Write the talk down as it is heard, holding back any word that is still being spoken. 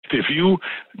If you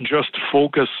just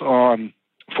focus on,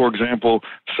 for example,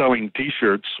 selling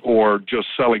T-shirts or just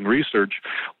selling research,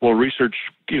 well, research,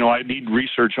 I need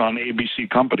research on ABC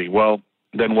company. Well,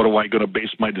 then what am I going to base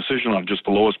my decision on? Just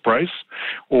the lowest price?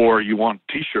 Or you want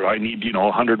T-shirt? I need,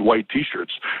 100 white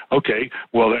T-shirts. Okay,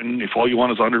 well then if all you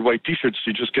want is 100 white T-shirts,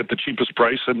 you just get the cheapest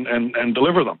price and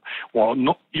deliver them. Well,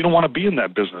 no, you don't want to be in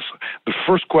that business. The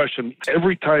first question,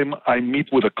 every time I meet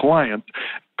with a client,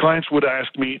 clients would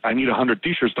ask me, I need 100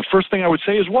 T-shirts. The first thing I would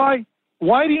say is, why?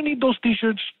 Why do you need those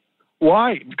T-shirts?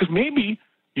 Why? Because maybe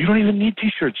you don't even need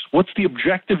T-shirts. What's the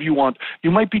objective you want?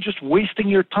 You might be just wasting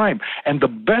your time. And the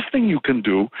best thing you can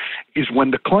do is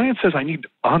when the client says, I need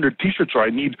 100 T-shirts or I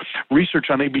need research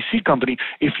on ABC company,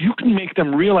 if you can make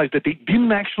them realize that they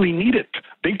didn't actually need it.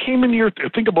 They came in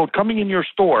think about coming in your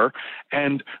store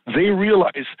and they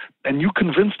realize, and you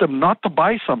convince them not to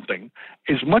buy something.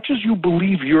 As much as you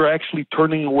believe you're actually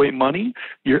turning away money,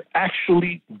 you're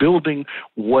actually building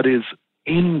what is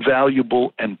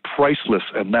invaluable and priceless,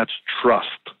 and that's trust.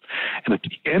 And at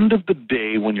the end of the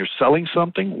day, when you're selling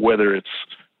something, whether it's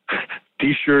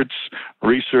T-shirts,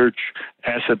 research,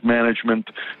 asset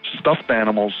management, stuffed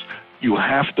animals, you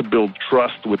have to build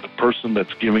trust with the person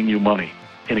that's giving you money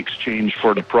in exchange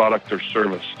for the product or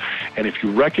service. And if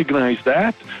you recognize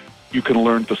that, you can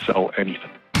learn to sell anything.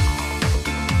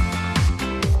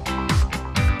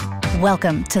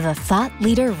 Welcome to the Thought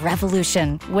Leader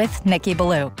Revolution with Nikki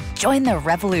Ballou. Join the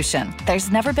revolution.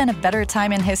 There's never been a better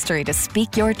time in history to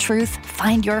speak your truth,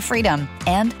 find your freedom,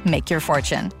 and make your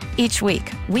fortune. Each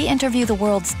week, we interview the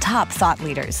world's top thought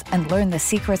leaders and learn the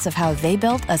secrets of how they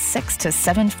built a 6 to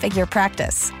 7 figure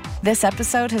practice. This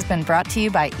episode has been brought to you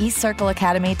by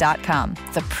eCircleAcademy.com,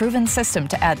 the proven system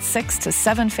to add 6 to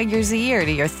 7 figures a year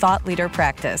to your thought leader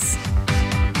practice.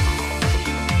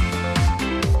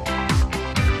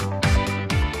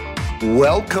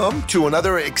 Welcome to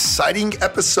another exciting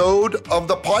episode of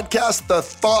the podcast, The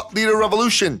Thought Leader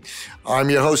Revolution.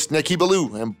 I'm your host, Nikki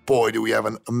Ballou, and boy, do we have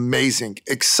an amazing,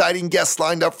 exciting guest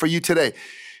lined up for you today.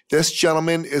 This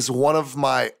gentleman is one of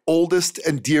my oldest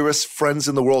and dearest friends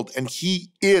in the world, and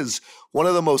he is one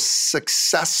of the most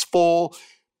successful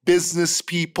business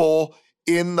people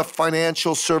in the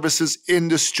financial services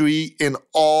industry in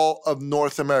all of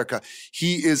North America.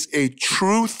 He is a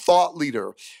true thought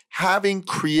leader, having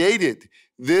created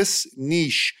this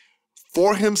niche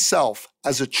for himself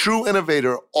as a true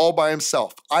innovator all by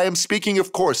himself. I am speaking,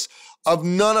 of course, of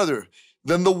none other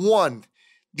than the one,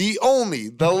 the only,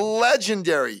 the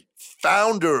legendary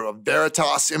founder of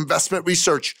Veritas Investment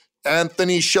Research,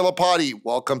 Anthony Scilipoti.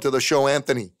 Welcome to the show,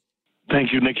 Anthony.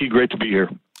 Thank you, Nikki. Great to be here.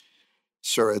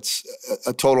 Sir, it's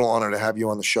a total honor to have you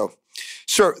on the show.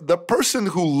 Sir, the person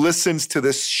who listens to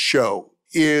this show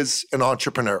is an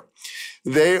entrepreneur.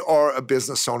 They are a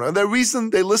business owner. And the reason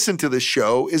they listen to this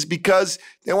show is because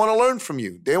they want to learn from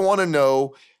you. They want to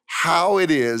know how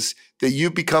it is that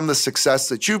you've become the success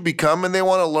that you've become, and they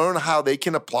want to learn how they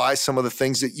can apply some of the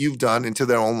things that you've done into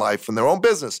their own life and their own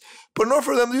business. But in order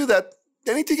for them to do that,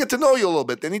 they need to get to know you a little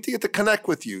bit. They need to get to connect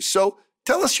with you. So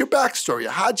tell us your backstory.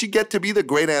 How'd you get to be the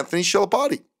great Anthony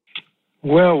Scilipoti?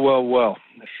 Well.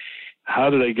 How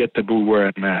did I get to be where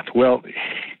I'm at? Well,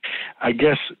 I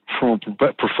guess from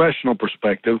a professional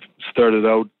perspective, started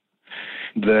out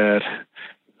that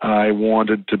I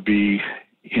wanted to be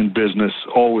in business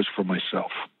always for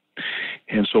myself.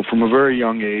 And so from a very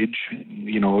young age,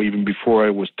 even before I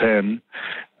was 10,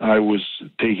 I was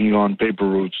taking on paper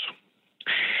routes.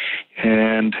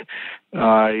 And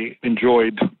I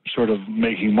enjoyed sort of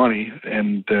making money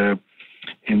and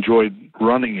enjoyed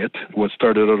running it. What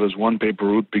started out as one paper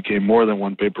route became more than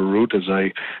one paper route as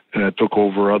I took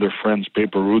over other friends'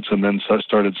 paper routes and then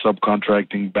started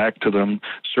subcontracting back to them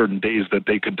certain days that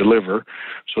they could deliver.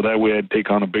 So that way I'd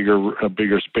take on a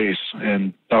bigger space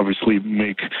and obviously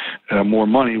make more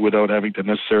money without having to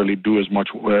necessarily do as much,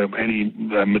 any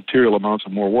material amounts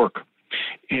of more work.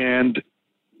 And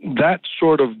that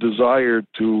sort of desire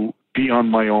to be on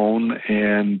my own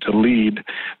and to lead,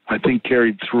 I think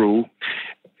carried through.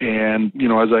 And,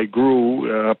 as I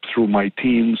grew up through my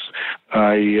teens,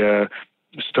 I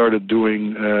started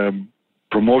doing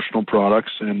promotional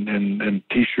products and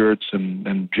T-shirts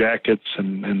and jackets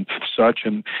and such.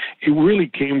 And it really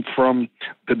came from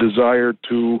the desire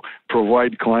to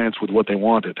provide clients with what they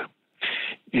wanted.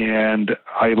 And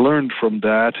I learned from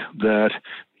that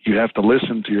you have to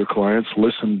listen to your clients,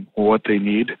 listen what they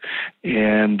need,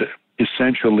 and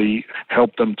essentially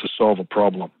help them to solve a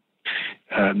problem,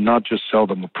 not just sell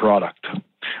them a product.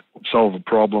 Solve a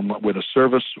problem with a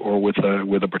service or with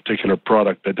a particular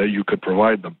product that you could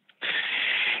provide them.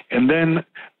 And then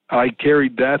I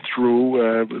carried that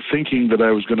through, thinking that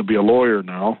I was going to be a lawyer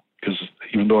now, because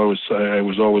even though I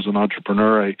was always an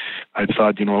entrepreneur, I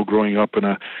thought, growing up in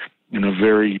a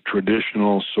very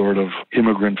traditional sort of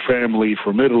immigrant family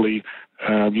from Italy,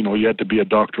 you had to be a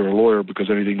doctor or a lawyer, because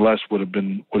anything less would have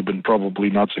been probably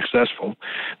not successful.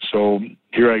 So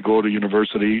here I go to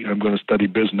university. I'm going to study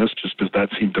business just because that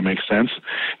seemed to make sense,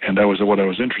 and that was what I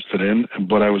was interested in.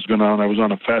 But I was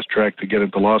on a fast track to get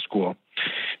into law school.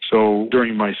 So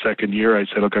during my second year, I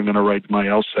said, look, I'm going to write my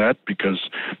LSAT, because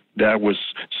that was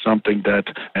something that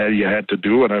you had to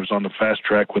do, and I was on the fast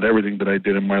track with everything that I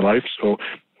did in my life. So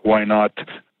why not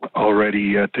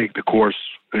already take the course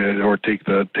or take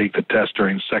the test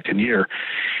during second year?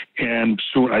 And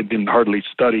soon I didn't hardly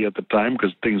study at the time,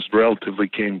 because things relatively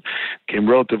came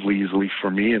relatively easily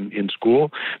for me in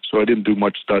school. So I didn't do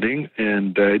much studying,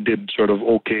 and I did sort of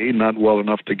okay, not well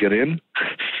enough to get in.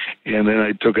 And then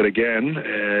I took it again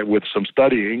with some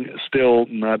studying, still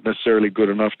not necessarily good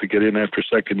enough to get in after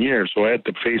second year. So I had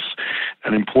to face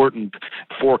an important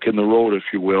fork in the road, if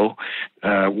you will,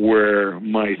 where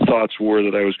my thoughts were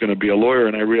that I was going to be a lawyer.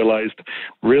 And I realized,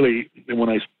 really, when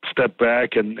I stepped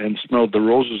back and smelled the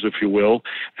roses, if you will,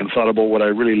 and thought about what I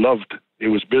really loved, it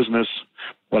was business.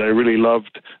 What I really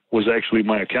loved was actually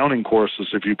my accounting courses,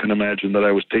 if you can imagine, that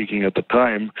I was taking at the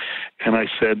time. And I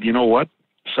said, you know what?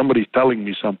 Somebody's telling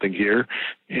me something here,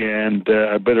 and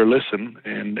I better listen.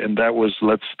 And that was,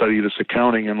 let's study this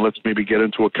accounting, and let's maybe get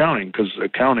into accounting, because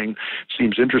accounting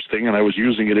seems interesting, and I was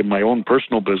using it in my own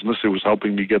personal business. It was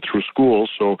helping me get through school,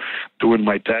 so doing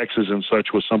my taxes and such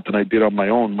was something I did on my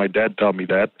own. My dad taught me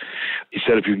that. He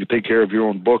said, if you can take care of your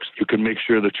own books, you can make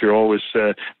sure that you're always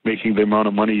making the amount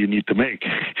of money you need to make.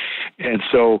 And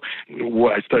so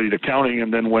I studied accounting,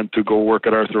 and then went to go work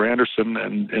at Arthur Andersen,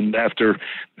 and after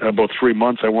about 3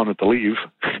 months, I wanted to leave,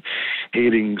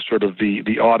 hating sort of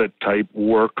the audit type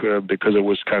work because it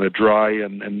was kind of dry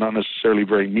and not necessarily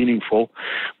very meaningful.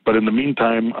 But in the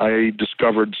meantime, I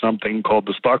discovered something called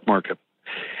the stock market.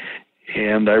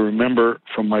 And I remember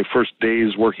from my first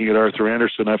days working at Arthur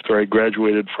Andersen after I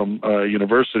graduated from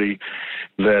university,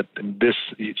 that this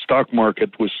stock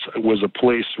market was a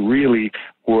place really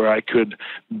where I could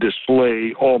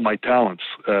display all my talents,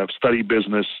 study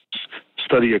business,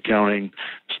 study accounting,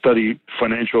 study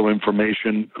financial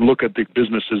information, look at the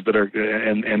businesses that are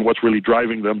and what's really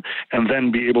driving them, and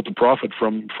then be able to profit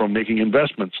from making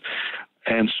investments.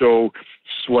 And so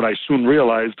what I soon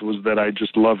realized was that I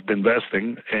just loved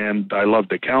investing, and I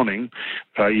loved accounting,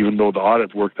 even though the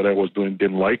audit work that I was doing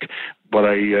didn't like. But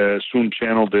I soon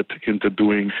channeled it into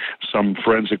doing some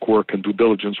forensic work and due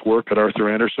diligence work at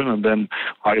Arthur Andersen, and then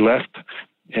I left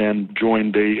and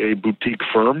joined a boutique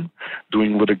firm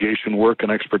doing litigation work and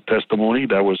expert testimony.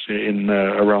 That was in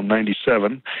around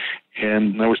 97.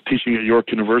 And I was teaching at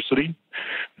York University.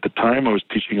 At the time, I was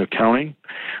teaching accounting.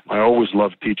 I always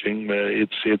loved teaching.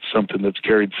 It's something that's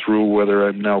carried through, whether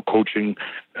I'm now coaching.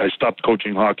 I stopped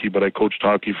coaching hockey, but I coached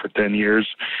hockey for 10 years,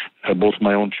 both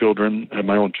my own children,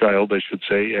 my own child, I should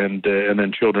say, and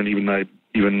then children I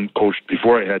even coached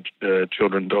before I had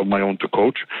children of my own to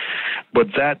coach. But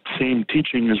that same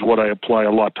teaching is what I apply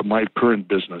a lot to my current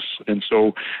business. And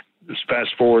so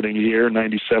fast forwarding here,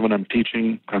 97, I'm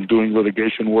teaching, I'm doing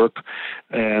litigation work,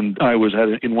 and I was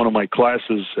in one of my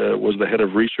classes, was the head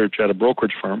of research at a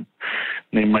brokerage firm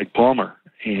named Mike Palmer.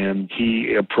 And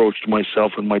he approached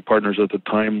myself and my partners at the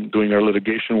time doing our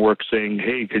litigation work saying,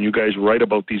 hey, can you guys write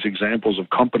about these examples of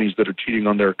companies that are cheating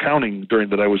on their accounting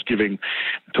that I was giving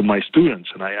to my students?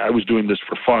 And I was doing this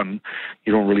for fun.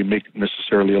 You don't really make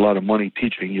necessarily a lot of money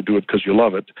teaching. You do it because you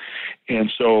love it.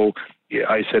 And so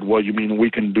I said, well, you mean we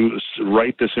can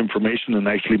write this information and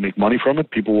actually make money from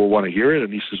it? People will want to hear it.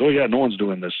 And he says, oh, yeah, no one's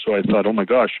doing this. So I thought, oh, my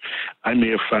gosh, I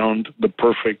may have found the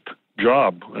perfect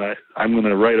job. I'm going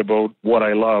to write about what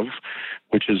I love,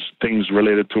 which is things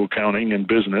related to accounting and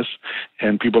business,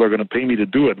 and people are going to pay me to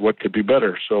do it. What could be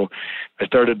better? So I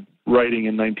started writing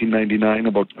in 1999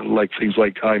 about things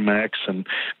like IMAX and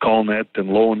Callnet and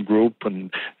Lowen Group, and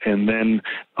then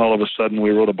all of a sudden we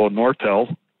wrote about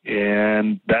Nortel.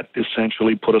 And that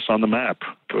essentially put us on the map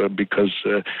because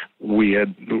we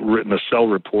had written a sell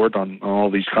report on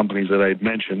all these companies that I had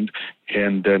mentioned,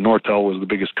 and Nortel was the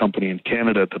biggest company in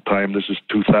Canada at the time. This is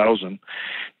 2000.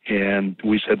 And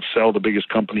we said, sell the biggest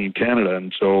company in Canada.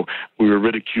 And so we were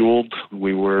ridiculed.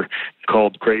 We were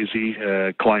called crazy.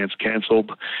 Clients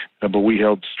canceled. But we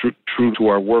held true to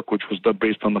our work, which was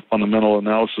based on the fundamental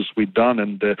analysis we'd done.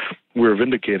 And we were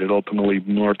vindicated. Ultimately,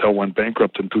 Nortel went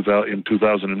bankrupt in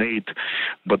 2008.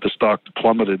 But the stock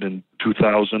plummeted in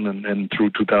 2000 and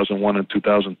through 2001 and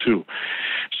 2002.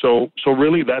 So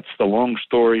really that's the long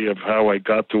story of how I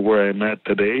got to where I'm at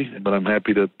today, but I'm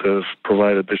happy to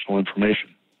provide additional information.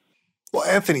 Well,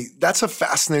 Anthony, that's a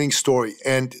fascinating story,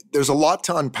 and there's a lot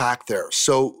to unpack there.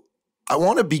 So I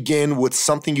want to begin with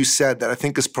something you said that I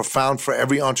think is profound for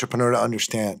every entrepreneur to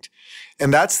understand,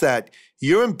 and that's that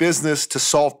you're in business to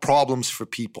solve problems for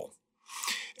people.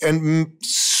 And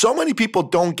so many people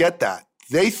don't get that.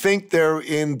 They think they're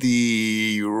in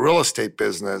the real estate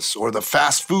business or the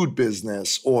fast food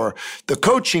business or the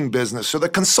coaching business or the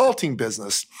consulting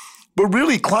business. But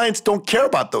really, clients don't care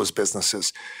about those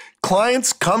businesses.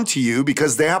 Clients come to you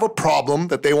because they have a problem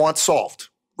that they want solved,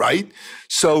 right?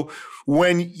 So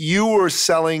when you were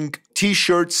selling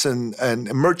T-shirts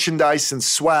and merchandise and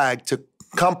swag to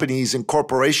companies and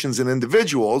corporations and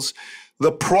individuals,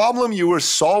 the problem you were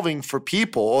solving for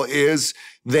people is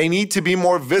they need to be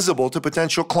more visible to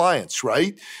potential clients,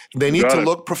 right? They need to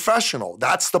look professional.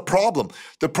 That's the problem.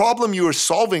 The problem you were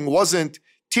solving wasn't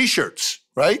T-shirts,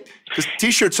 right? Because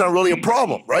T-shirts aren't really a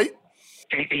problem, right?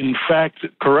 In fact,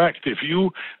 correct. If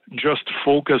you just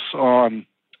focus on,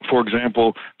 for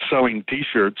example, selling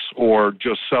T-shirts or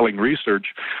just selling research,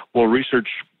 well, research,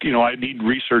 I need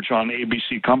research on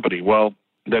ABC company. Well,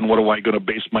 then what am I going to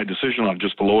base my decision on?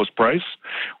 Just the lowest price?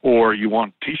 Or you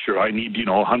want T-shirt? I need,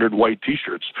 100 white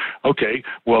T-shirts. Okay,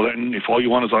 well then if all you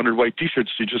want is 100 white T-shirts,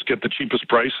 you just get the cheapest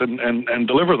price and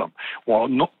deliver them. Well,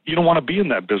 no, you don't want to be in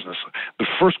that business. The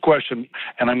first question,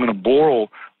 and I'm going to borrow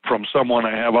from someone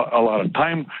I have a lot of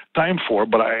time for,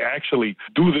 but I actually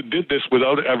did this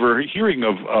without ever hearing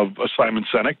of Simon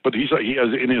Sinek, but he has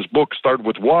in his book Start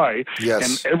With Why.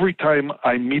 Yes. And every time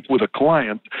I meet with a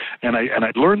client, and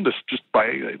I learned this just by,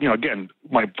 again,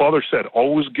 my father said,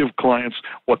 always give clients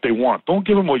what they want. Don't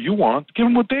give them what you want, give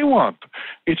them what they want.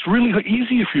 It's really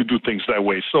easy if you do things that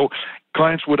way. So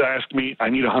clients would ask me, I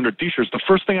need 100 T-shirts. The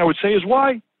first thing I would say is,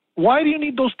 why? Why do you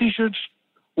need those T-shirts?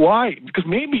 Why? Because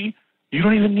maybe you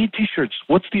don't even need T-shirts.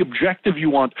 What's the objective you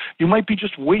want? You might be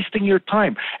just wasting your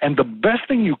time. And the best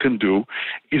thing you can do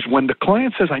is when the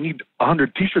client says, I need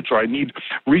 100 T-shirts or I need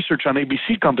research on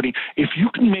ABC company, if you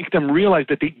can make them realize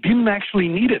that they didn't actually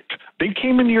need it. They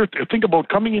came in think about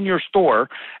coming in your store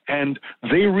and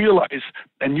they realize,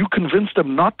 and you convince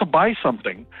them not to buy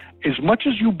something. As much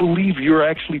as you believe you're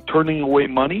actually turning away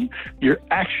money, you're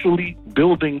actually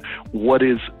building what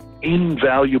is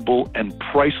invaluable and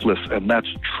priceless, and that's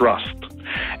trust.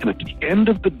 And at the end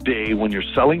of the day, when you're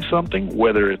selling something,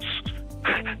 whether it's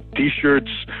T-shirts,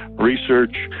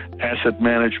 research, asset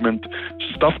management,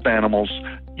 stuffed animals,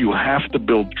 you have to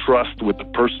build trust with the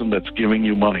person that's giving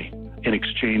you money in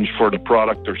exchange for the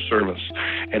product or service.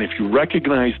 And if you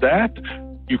recognize that,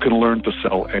 you can learn to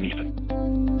sell anything.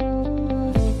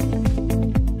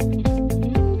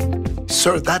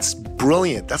 Sir, that's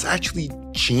brilliant. That's actually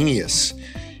genius.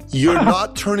 You're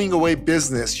not turning away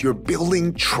business, you're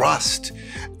building trust.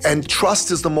 And trust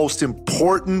is the most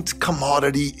important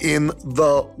commodity in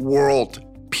the world.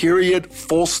 Period,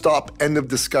 full stop, end of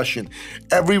discussion.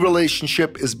 Every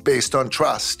relationship is based on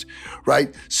trust,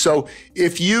 right? So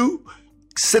if you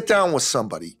sit down with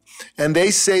somebody and they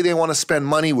say they want to spend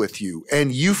money with you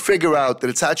and you figure out that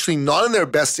it's actually not in their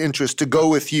best interest to go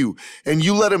with you and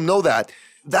you let them know that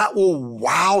will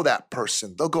wow that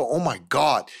person. They'll go, oh my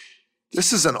God,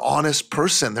 this is an honest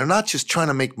person. They're not just trying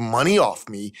to make money off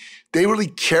me. They really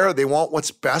care. They want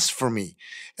what's best for me.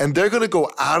 And they're going to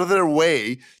go out of their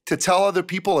way to tell other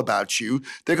people about you.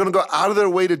 They're going to go out of their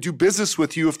way to do business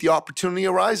with you if the opportunity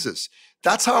arises.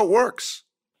 That's how it works.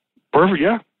 Perfect.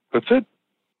 Yeah, that's it.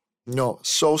 No,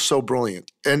 so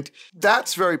brilliant. And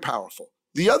that's very powerful.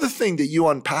 The other thing that you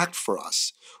unpacked for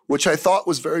us, which I thought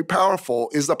was very powerful,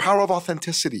 is the power of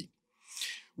authenticity.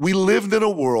 We live in a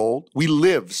world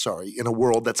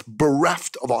that's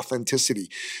bereft of authenticity.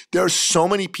 There are so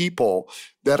many people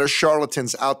that are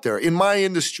charlatans out there in my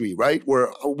industry, right?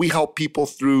 Where we help people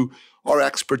through our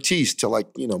expertise to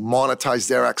monetize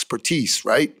their expertise,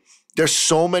 right? There's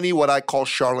so many what I call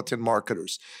charlatan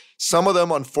marketers. Some of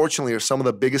them, unfortunately, are some of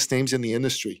the biggest names in the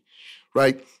industry,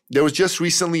 right? There was just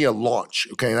recently a launch,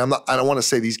 okay? And I don't want to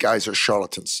say these guys are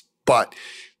charlatans, but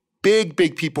big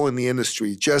people in the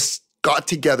industry just got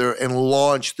together and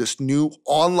launched this new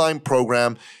online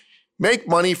program, Make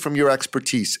Money from Your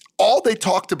Expertise. All they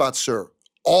talked about, sir,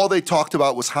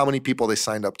 was how many people they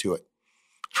signed up to it,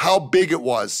 how big it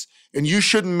was. And you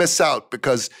shouldn't miss out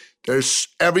because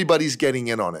everybody's getting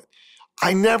in on it.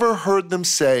 I never heard them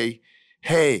say,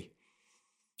 hey,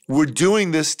 we're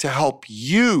doing this to help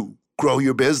you grow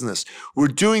your business. We're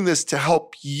doing this to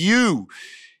help you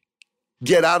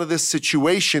get out of this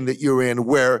situation that you're in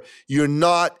where you're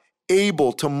not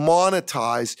able to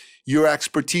monetize your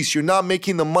expertise. You're not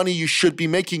making the money you should be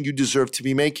making, you deserve to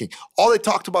be making. All they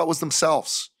talked about was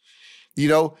themselves,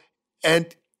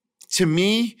 And to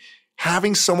me,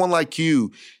 having someone like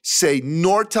you say,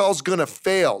 Nortel's gonna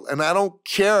fail, and I don't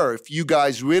care if you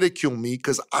guys ridicule me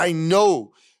because I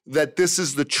know that this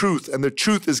is the truth, and the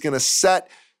truth is gonna set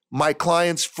my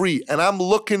clients free. And I'm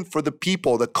looking for the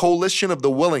people, the coalition of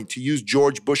the willing, to use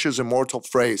George Bush's immortal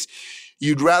phrase.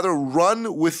 You'd rather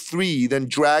run with 3 than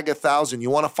drag 1,000.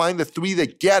 You wanna find the 3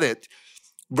 that get it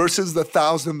versus the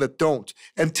 1,000 that don't.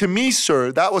 And to me,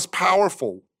 sir, that was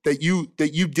powerful that you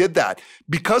did that.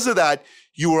 Because of that,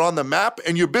 you were on the map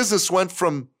and your business went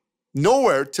from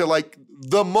nowhere to like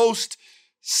the most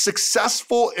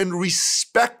successful and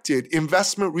respected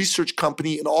investment research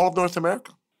company in all of North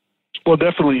America. Well,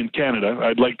 definitely in Canada.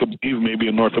 I'd like to believe maybe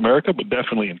in North America, but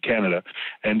definitely in Canada.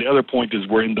 And the other point is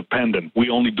we're independent. We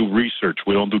only do research.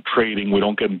 We don't do trading. We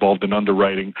don't get involved in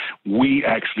underwriting. We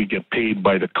actually get paid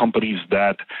by the companies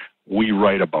that we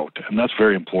write about. And that's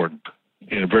very important.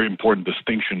 A very important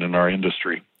distinction in our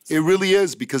industry. It really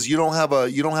is, because you don't have a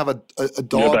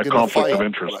dog in a fight. Of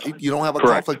interest. Right? You don't have a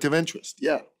Correct. conflict of interest.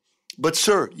 Yeah. But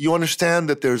sir, you understand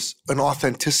that there's an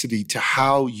authenticity to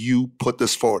how you put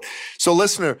this forward. So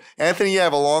listener, Anthony and I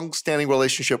have a long-standing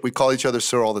relationship. We call each other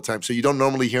sir all the time. So you don't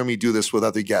normally hear me do this with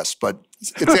other guests, but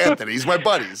it's Anthony. He's my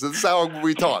buddy. So this is how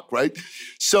we talk, right?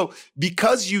 So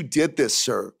because you did this,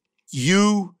 sir,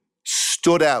 you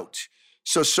stood out.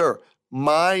 So sir,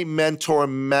 my mentor,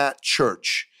 Matt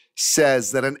Church,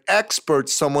 says that an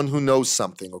expert's someone who knows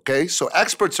something, okay? So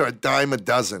experts are a dime a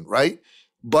dozen, right?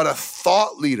 But a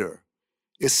thought leader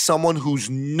is someone who's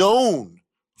known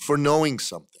for knowing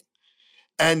something.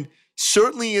 And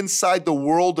certainly inside the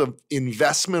world of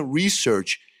investment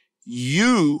research,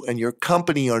 you and your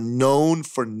company are known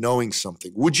for knowing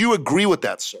something. Would you agree with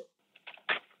that, sir?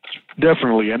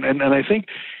 Definitely. And I think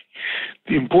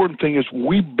the important thing is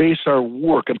we base our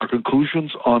work and our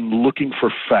conclusions on looking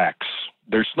for facts.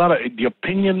 The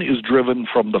opinion is driven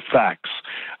from the facts.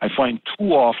 I find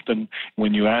too often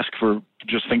when you ask for,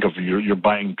 just think of you're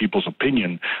buying people's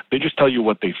opinion, they just tell you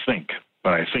what they think.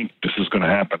 But I think this is going to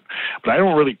happen. But I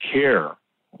don't really care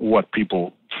what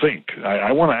people think.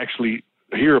 I want to actually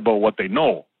hear about what they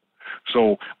know.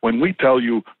 So when we tell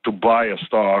you to buy a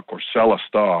stock or sell a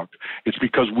stock, it's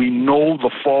because we know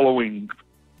the following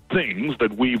things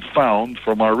that we've found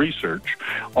from our research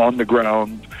on the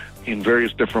ground in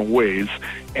various different ways,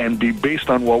 and based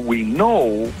on what we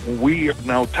know, we are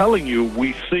now telling you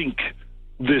we think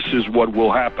this is what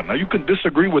will happen. Now, you can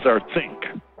disagree with our think,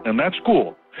 and that's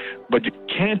cool, but you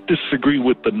can't disagree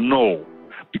with the know,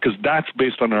 because that's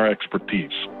based on our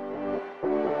expertise.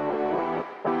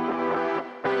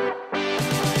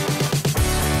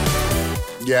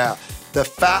 Yeah. The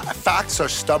facts are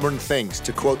stubborn things,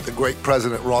 to quote the great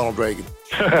President Ronald Reagan.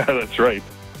 That's right.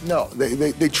 No,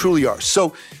 they truly are. So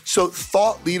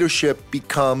thought leadership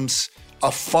becomes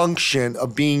a function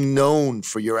of being known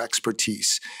for your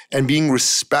expertise and being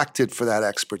respected for that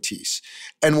expertise.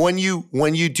 And when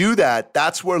you do that,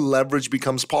 that's where leverage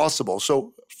becomes possible.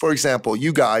 So, for example,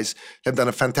 you guys have done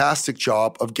a fantastic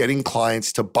job of getting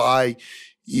clients to buy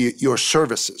your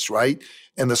services, right?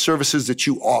 And the services that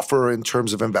you offer in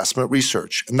terms of investment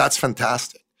research. And that's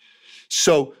fantastic.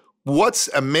 So what's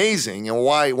amazing, and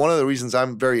why one of the reasons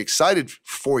I'm very excited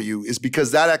for you, is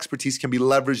because that expertise can be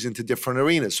leveraged into different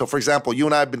arenas. So for example, you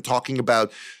and I have been talking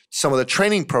about some of the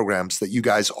training programs that you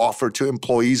guys offer to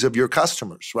employees of your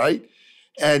customers, right?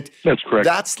 And that's correct.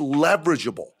 That's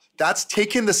leverageable. That's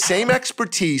taking the same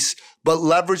expertise, but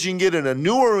leveraging it in a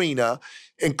new arena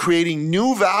and creating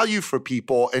new value for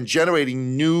people and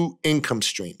generating new income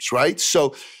streams, right?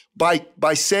 So by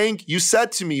saying, you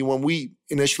said to me when we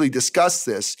initially discussed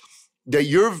this, that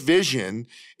your vision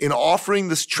in offering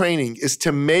this training is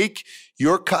to make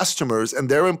your customers and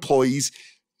their employees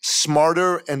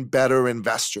smarter and better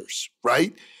investors,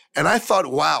 right? And I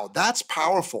thought, wow, that's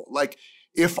powerful. Like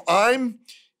if I'm,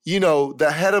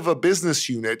 the head of a business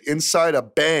unit inside a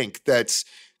bank that's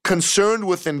concerned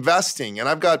with investing, and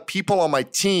I've got people on my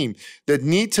team that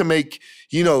need to make,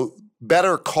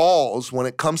 better calls when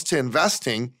it comes to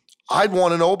investing, I'd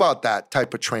want to know about that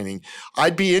type of training.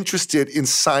 I'd be interested in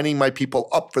signing my people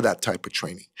up for that type of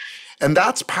training. And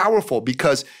that's powerful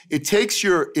because it takes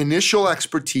your initial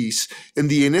expertise and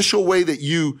the initial way that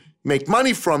you make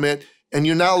money from it, and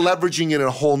you're now leveraging it in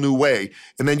a whole new way.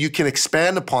 And then you can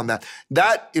expand upon that.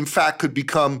 That, in fact, could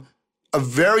become a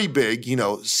very big,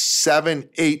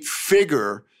 7-8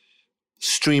 figure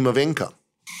stream of income.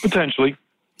 Potentially.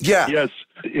 Yeah. Yes.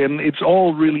 And it's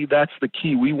all really, that's the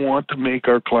key. We want to make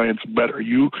our clients better.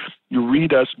 You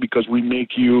read us because we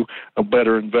make you a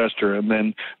better investor, and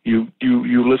then you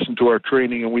listen to our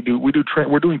training, and we're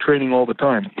doing training all the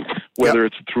time, whether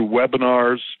it's through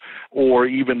webinars or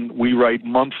even we write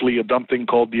monthly something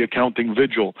called the Accounting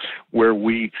Vigil, where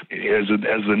we, as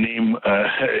the name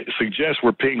suggests,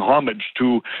 we're paying homage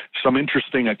to some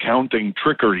interesting accounting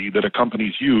trickery that a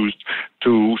company's used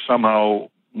to somehow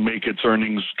make its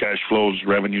earnings, cash flows,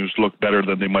 revenues look better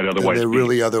than they might otherwise be.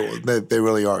 They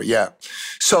really are, yeah.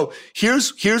 So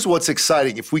here's what's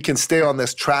exciting. If we can stay on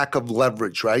this track of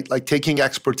leverage, right? Like taking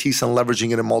expertise and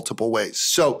leveraging it in multiple ways.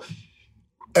 So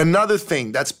another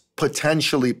thing that's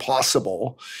potentially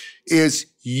possible is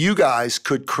you guys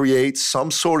could create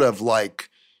some sort of like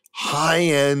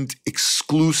high-end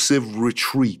exclusive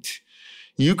retreat.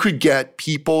 You could get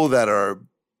people that are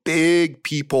big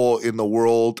people in the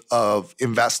world of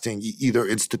investing, either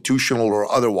institutional or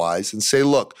otherwise, and say,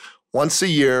 look, once a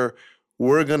year,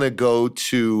 we're going to go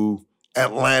to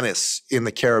Atlantis in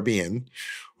the Caribbean.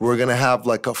 We're going to have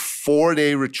like a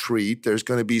 4-day retreat. There's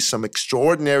going to be some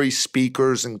extraordinary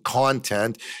speakers and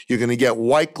content. You're going to get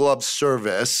white glove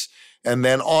service. And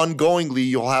then ongoingly,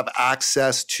 you'll have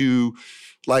access to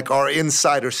like our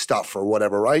insider stuff or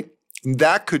whatever, right? And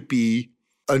that could be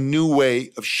a new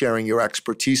way of sharing your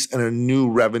expertise and a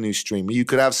new revenue stream. You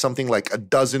could have something like a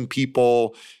dozen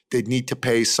people. They'd need to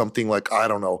pay something like, I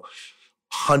don't know,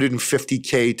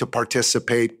 $150K to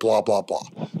participate, blah, blah, blah.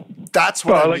 That's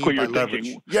what I like mean what by you're leverage.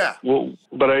 thinking. Yeah. Well,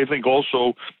 but I think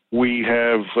also we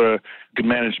have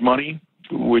managed money,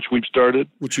 which we've started.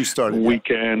 Which you started. We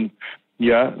can,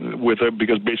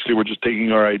 because basically we're just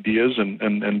taking our ideas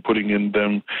and putting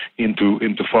them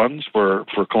into funds for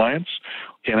clients.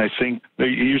 And I think,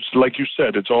 like you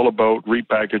said, it's all about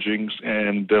repackaging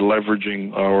and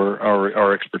leveraging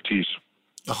our expertise.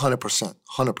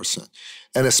 100%.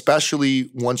 And especially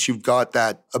once you've got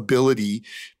that ability,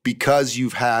 because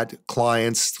you've had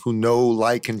clients who know,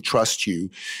 like, and trust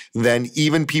you, then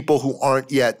even people who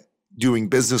aren't yet doing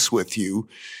business with you,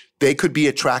 they could be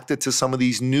attracted to some of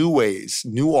these new ways,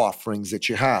 new offerings that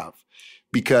you have,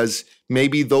 because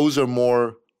maybe those are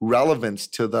more relevant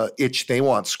to the itch they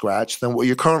want scratched than what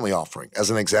you're currently offering, as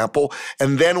an example.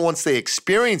 And then once they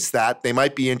experience that, they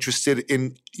might be interested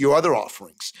in your other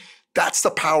offerings. That's the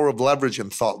power of leverage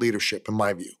and thought leadership, in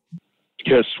my view.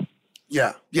 Yes.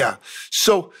 Yeah.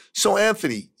 So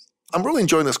Anthony, I'm really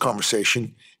enjoying this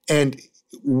conversation. And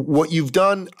what you've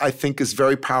done, I think, is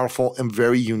very powerful and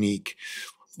very unique.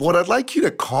 What I'd like you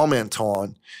to comment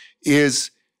on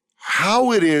is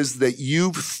how it is that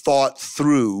you've thought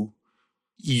through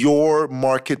your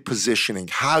market positioning,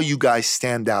 how you guys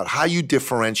stand out, how you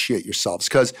differentiate yourselves.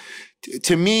 Because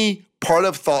to me, part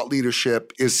of thought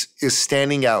leadership is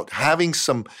standing out, having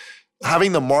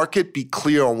the market be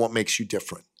clear on what makes you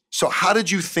different. So how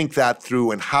did you think that through,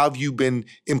 and how have you been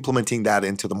implementing that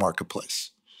into the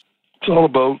marketplace? It's all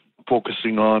about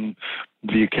focusing on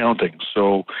the accounting.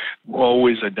 So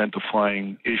always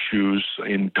identifying issues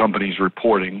in companies'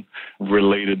 reporting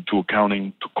related to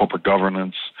accounting, to corporate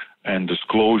governance, and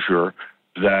disclosure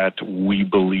that we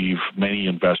believe many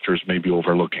investors may be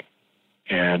overlooking,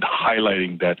 and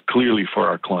highlighting that clearly for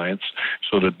our clients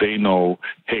so that they know,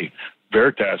 hey,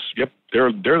 Veritas, yep,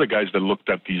 they're the guys that looked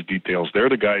at these details. They're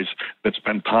the guys that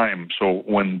spend time. So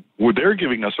when they're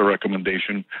giving us a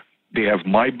recommendation, they have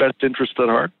my best interest at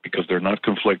heart because they're not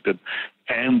conflicted,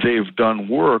 and they've done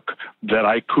work that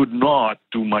I could not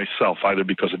do myself, either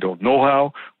because I don't know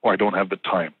how or I don't have the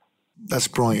time. That's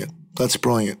brilliant.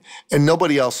 And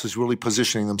nobody else is really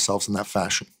positioning themselves in that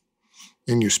fashion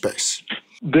in your space.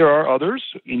 There are others.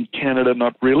 In Canada,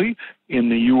 not really. In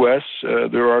the U.S.,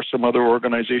 there are some other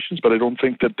organizations, but I don't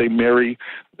think that they marry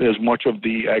as much of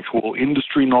the actual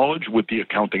industry knowledge with the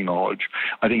accounting knowledge.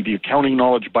 I think the accounting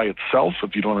knowledge by itself,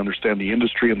 if you don't understand the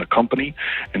industry and the company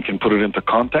and can put it into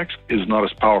context, is not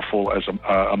as powerful as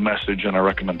a message and a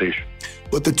recommendation.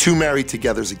 But the two married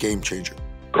together is a game changer.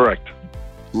 Correct.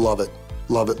 Love it.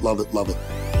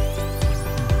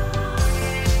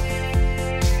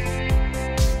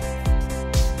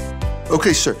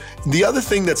 Okay, sir. The other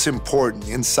thing that's important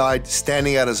inside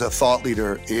standing out as a thought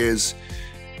leader is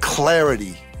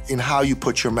clarity in how you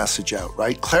put your message out,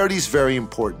 right? Clarity is very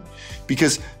important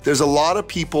because there's a lot of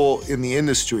people in the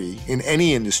industry, in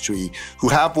any industry, who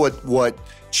have what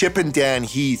Chip and Dan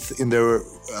Heath in their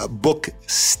book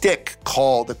Stick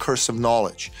call the curse of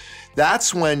knowledge.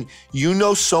 That's when you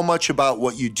know so much about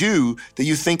what you do that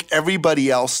you think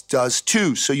everybody else does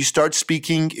too. So you start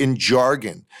speaking in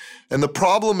jargon. And the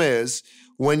problem is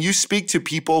when you speak to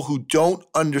people who don't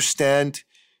understand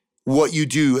what you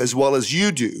do as well as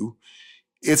you do,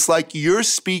 It's like you're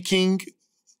speaking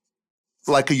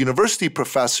like a university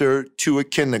professor to a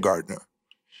kindergartner.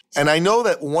 And I know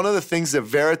that one of the things that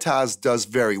Veritas does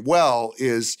very well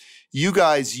is you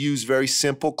guys use very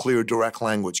simple, clear, direct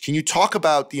language. Can you talk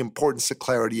about the importance of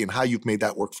clarity and how you've made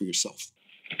that work for yourself?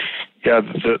 Yeah,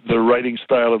 the writing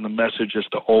style and the message has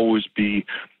to always be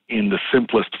in the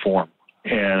simplest form.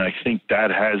 And I think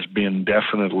that has been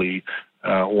definitely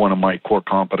one of my core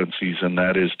competencies, and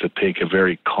that is to take a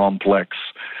very complex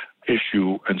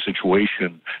issue and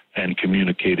situation and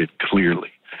communicate it clearly.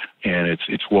 And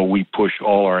it's what we push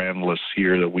all our analysts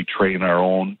here, that we train our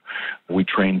own. We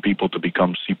train people to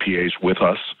become CPAs with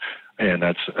us. And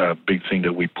that's a big thing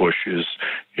that we push is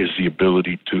the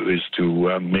ability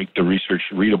to make the research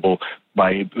readable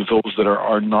by those that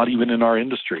are not even in our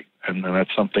industry. And that's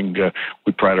something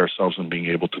we pride ourselves in being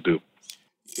able to do.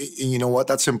 You know what?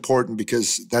 That's important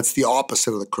because that's the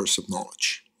opposite of the curse of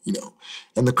knowledge,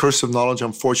 And the curse of knowledge,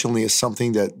 unfortunately, is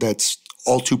something that's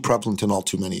all too prevalent in all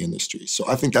too many industries. So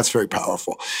I think that's very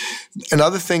powerful.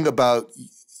 Another thing about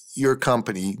your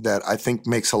company that I think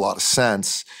makes a lot of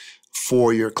sense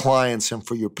for your clients and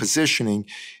for your positioning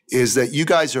is that you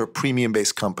guys are a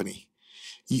premium-based company.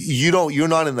 You're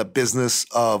not in the business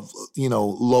of,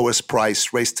 lowest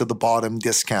price, race to the bottom,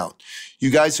 discount. You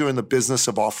guys are in the business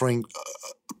of offering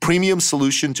a premium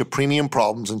solution to premium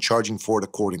problems and charging for it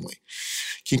accordingly.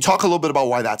 Can you talk a little bit about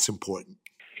why that's important?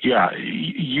 Yeah,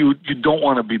 you don't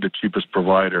want to be the cheapest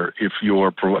provider if you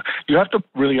have to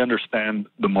really understand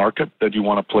the market that you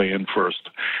want to play in first,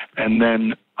 and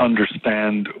then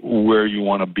understand where you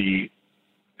want to be.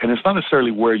 And it's not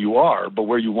necessarily where you are, but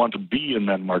where you want to be in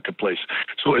that marketplace.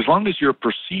 So as long as you're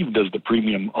perceived as the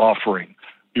premium offering,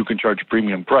 you can charge a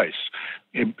premium price.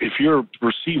 If you're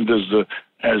perceived as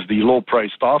the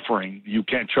low-priced offering, you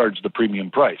can't charge the premium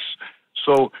price.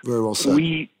 So very well said.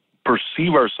 We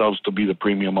perceive ourselves to be the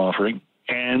premium offering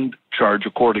and charge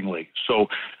accordingly. So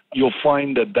you'll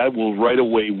find that will right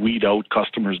away weed out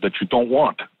customers that you don't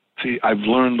want. See, I've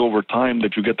learned over time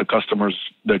that you get the customers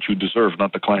that you deserve,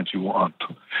 not the clients you want.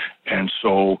 And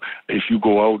so if you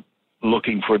go out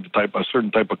looking for a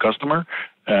certain type of customer,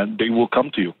 they will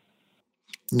come to you.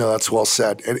 No, that's well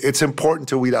said. And it's important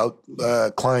to weed out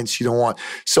clients you don't want.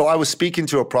 So I was speaking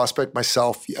to a prospect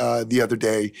myself the other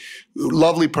day,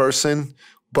 lovely person,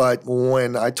 but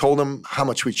when I told him how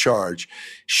much we charge,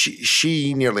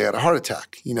 she nearly had a heart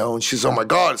attack, and she's, oh my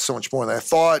God, it's so much more than I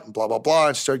thought, and blah, blah, blah,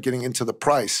 and started getting into the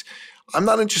price. I'm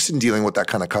not interested in dealing with that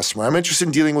kind of customer. I'm interested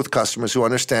in dealing with customers who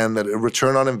understand that a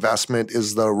return on investment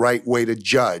is the right way to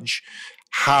judge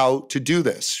how to do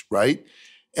this, right?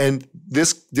 And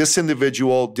this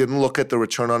individual didn't look at the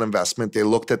return on investment. They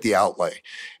looked at the outlay.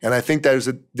 And I think there's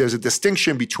a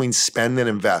distinction between spend and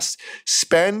invest.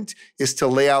 Spend is to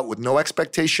lay out with no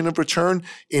expectation of return.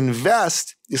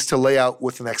 Invest is to lay out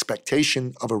with an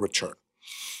expectation of a return.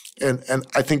 And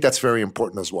I think that's very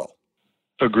important as well.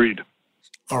 Agreed.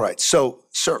 All right. So,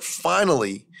 sir,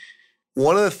 finally,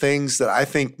 one of the things that I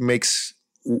think makes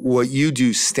what you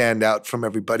do stand out from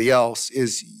everybody else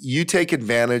is you take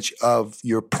advantage of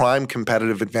your prime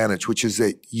competitive advantage, which is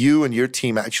that you and your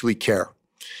team actually care.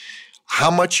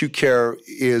 How much you care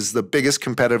is the biggest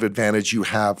competitive advantage you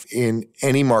have in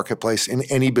any marketplace, in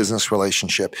any business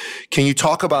relationship. Can you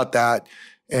talk about that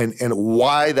and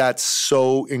why that's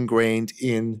so ingrained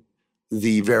in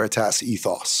the Veritas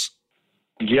ethos?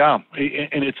 Yeah,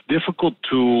 and it's difficult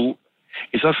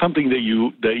it's not something that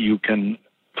you can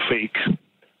fake.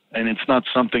 And it's not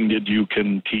something that you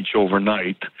can teach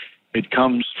overnight. It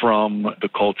comes from the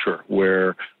culture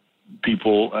where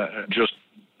people just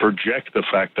project the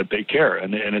fact that they care,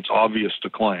 and it's obvious to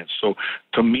clients. So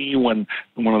to me, one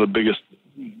of the biggest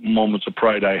moments of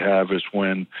pride I have is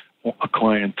when a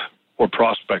client or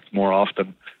prospect more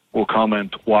often will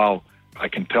comment, wow, I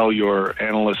can tell your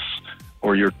analysts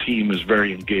or your team is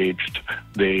very engaged.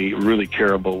 They really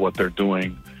care about what they're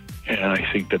doing. And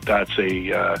I think that's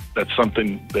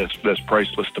something that's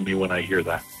priceless to me when I hear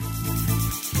that.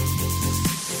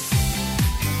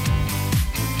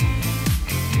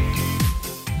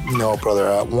 No, brother,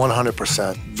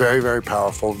 100%. Very, very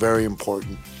powerful, very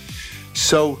important.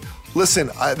 So, listen,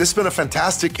 this has been a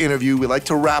fantastic interview. We like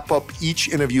to wrap up each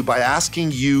interview by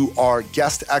asking you, our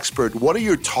guest expert, what are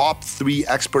your top 3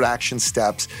 expert action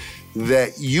steps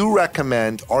that you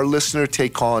recommend our listener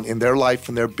take on in their life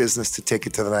and their business to take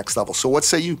it to the next level? So what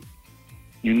say you?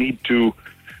 You need to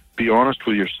be honest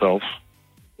with yourself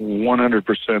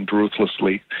 100%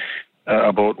 ruthlessly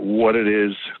about what it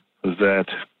is that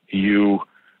you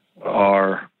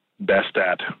are best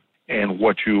at and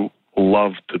what you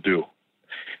love to do.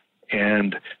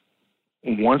 And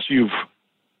once you've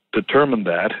determined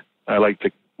that, I like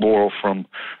to borrow from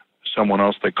someone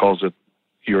else that calls it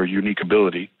your unique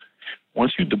ability.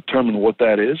 Once you determine what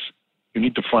that is, you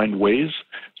need to find ways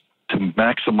to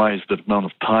maximize the amount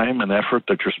of time and effort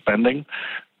that you're spending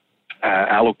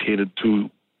allocated to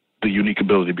the unique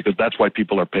ability, because that's why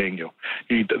people are paying you.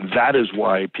 That is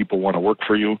why people want to work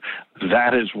for you.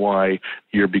 That is why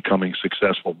you're becoming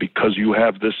successful, because you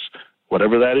have this,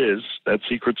 whatever that is, that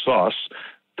secret sauce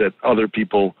that other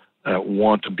people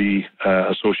want to be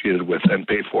associated with and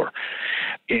pay for.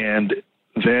 And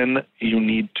then you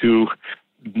need to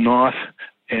not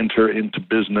enter into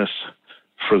business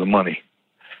for the money.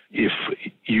 If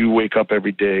you wake up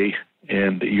every day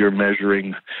and you're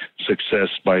measuring success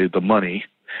by the money,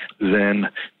 then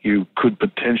you could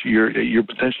you're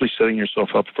potentially setting yourself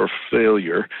up for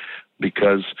failure,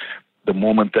 because the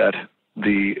moment that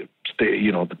the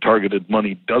targeted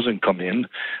money doesn't come in,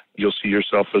 you'll see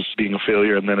yourself as being a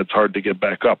failure, and then it's hard to get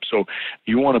back up. So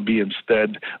you want to be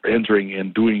instead entering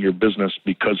and doing your business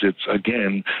because it's,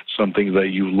 again, something that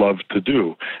you love to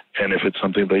do. And if it's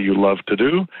something that you love to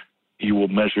do, you will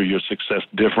measure your success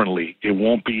differently. It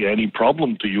won't be any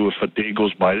problem to you if a day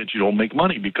goes by that you don't make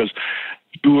money, because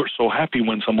you are so happy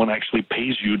when someone actually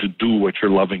pays you to do what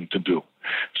you're loving to do.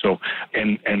 So,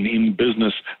 and in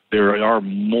business, there are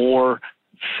more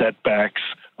setbacks.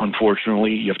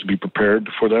 Unfortunately, you have to be prepared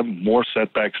for them, more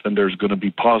setbacks than there's going to be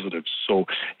positives. So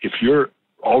if you're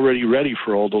already ready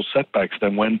for all those setbacks,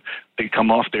 then when they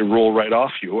come off, they roll right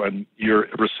off you, and you're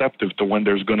receptive to when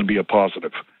there's going to be a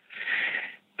positive.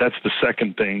 That's the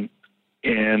second thing.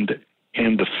 And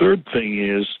the third thing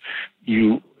is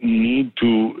you need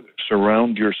to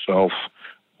surround yourself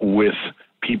with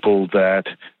people that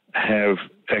have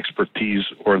expertise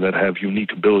or that have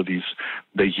unique abilities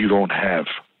that you don't have,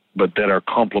 but that are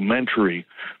complementary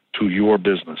to your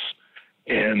business.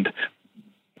 And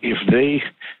if they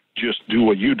just do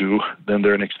what you do, then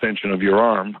they're an extension of your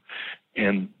arm,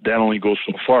 and that only goes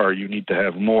so far. You need to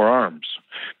have more arms,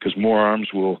 because more arms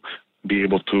will be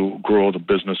able to grow the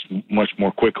business much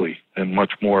more quickly and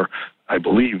much more, I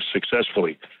believe,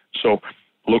 successfully. So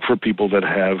look for people that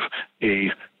have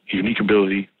a unique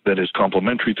ability that is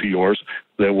complementary to yours,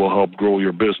 that will help grow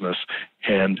your business.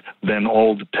 And then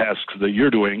all the tasks that you're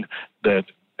doing that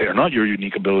are not your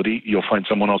unique ability, you'll find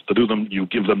someone else to do them. You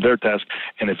give them their task.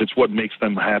 And if it's what makes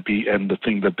them happy and the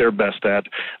thing that they're best at,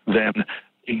 then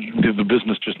the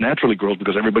business just naturally grows,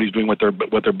 because everybody's doing what they're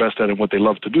best at and what they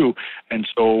love to do. And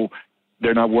so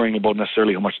they're not worrying about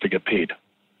necessarily how much to get paid.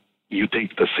 You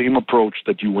take the same approach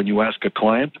that when you ask a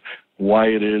client why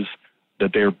it is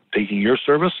that they're taking your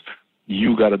service,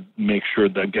 you got to make sure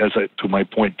that, to my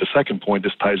point, the second point,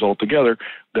 this ties all together,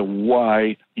 that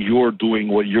why you're doing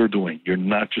what you're doing. You're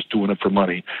not just doing it for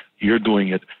money. You're doing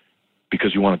it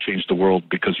because you want to change the world,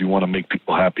 because you want to make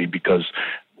people happy, because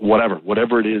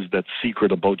whatever it is that's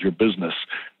secret about your business.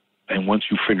 And once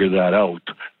you figure that out,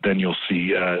 then you'll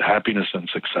see happiness and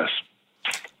success.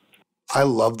 I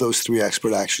love those 3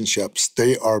 expert action steps.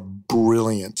 They are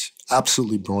brilliant,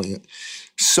 absolutely brilliant.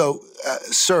 So,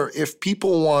 sir, if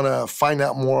people want to find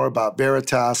out more about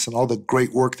Veritas and all the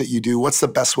great work that you do, what's the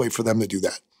best way for them to do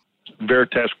that?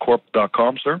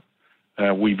 VeritasCorp.com, sir.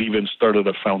 We've even started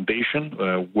a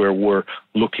foundation where we're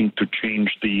looking to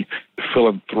change the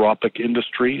philanthropic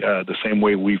industry the same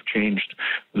way we've changed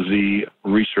the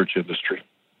research industry,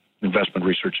 investment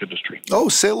research industry. Oh,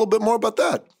 say a little bit more about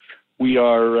that.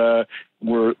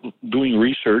 We're doing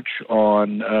research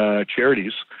on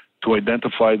charities to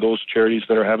identify those charities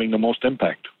that are having the most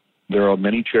impact. There are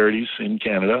many charities in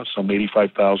Canada, some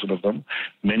 85,000 of them,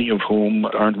 many of whom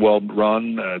aren't well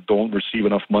run, don't receive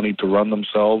enough money to run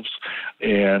themselves,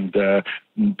 and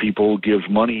people give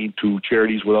money to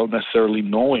charities without necessarily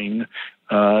knowing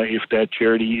if that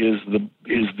charity is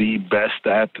the best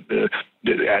at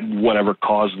whatever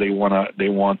cause they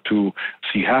want to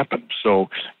see happen. So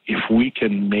if we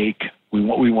can make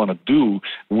what we want to do,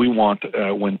 we want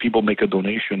when people make a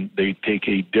donation, they take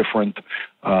a different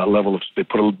they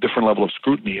put a different level of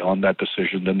scrutiny on that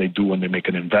decision than they do when they make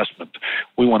an investment.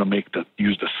 We want to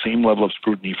use the same level of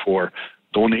scrutiny for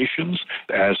donations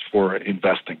as for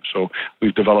investing. So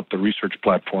we've developed a research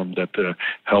platform that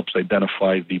helps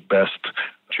identify the best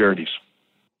charities.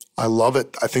 I love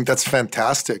it. I think that's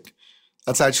fantastic.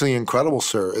 That's actually incredible,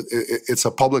 sir. It's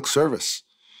a public service.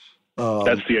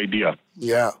 That's the idea.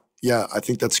 Yeah, I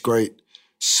think that's great.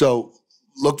 So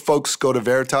look, folks, go to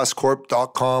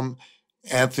VeritasCorp.com.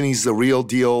 Anthony's the real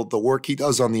deal. The work he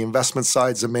does on the investment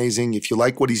side is amazing. If you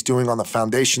like what he's doing on the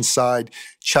foundation side,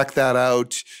 check that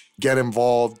out. Get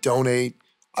involved, donate.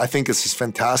 I think this is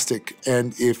fantastic.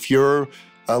 And if you're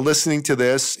listening to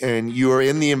this and you are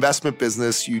in the investment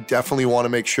business, you definitely want to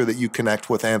make sure that you connect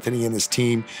with Anthony and his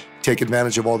team, take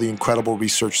advantage of all the incredible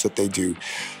research that they do.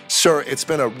 Sir, it's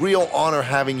been a real honor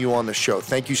having you on the show.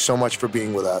 Thank you so much for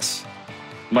being with us.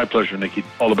 My pleasure, Nicky.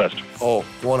 All the best. Oh,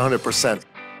 100%.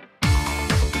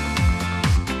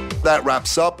 That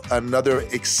wraps up another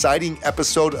exciting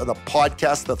episode of the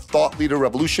podcast, The Thought Leader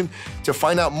Revolution. To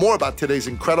find out more about today's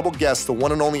incredible guest, the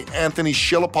one and only Anthony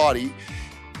Scilipoti,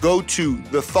 go to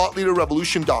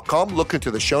thethoughtleaderrevolution.com, look into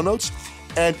the show notes.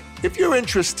 And if you're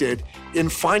interested in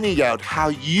finding out how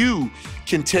you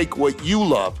can take what you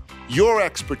love, your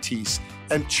expertise,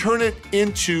 and turn it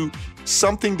into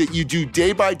something that you do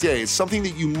day by day, something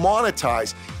that you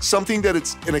monetize, something that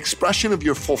it's an expression of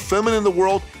your fulfillment in the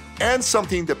world, and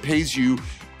something that pays you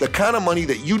the kind of money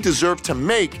that you deserve to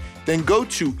make, then go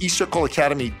to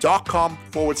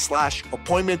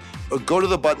eCircleacademy.com/appointment or go to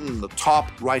the button in the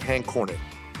top right-hand corner.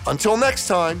 Until next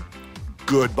time,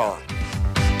 goodbye.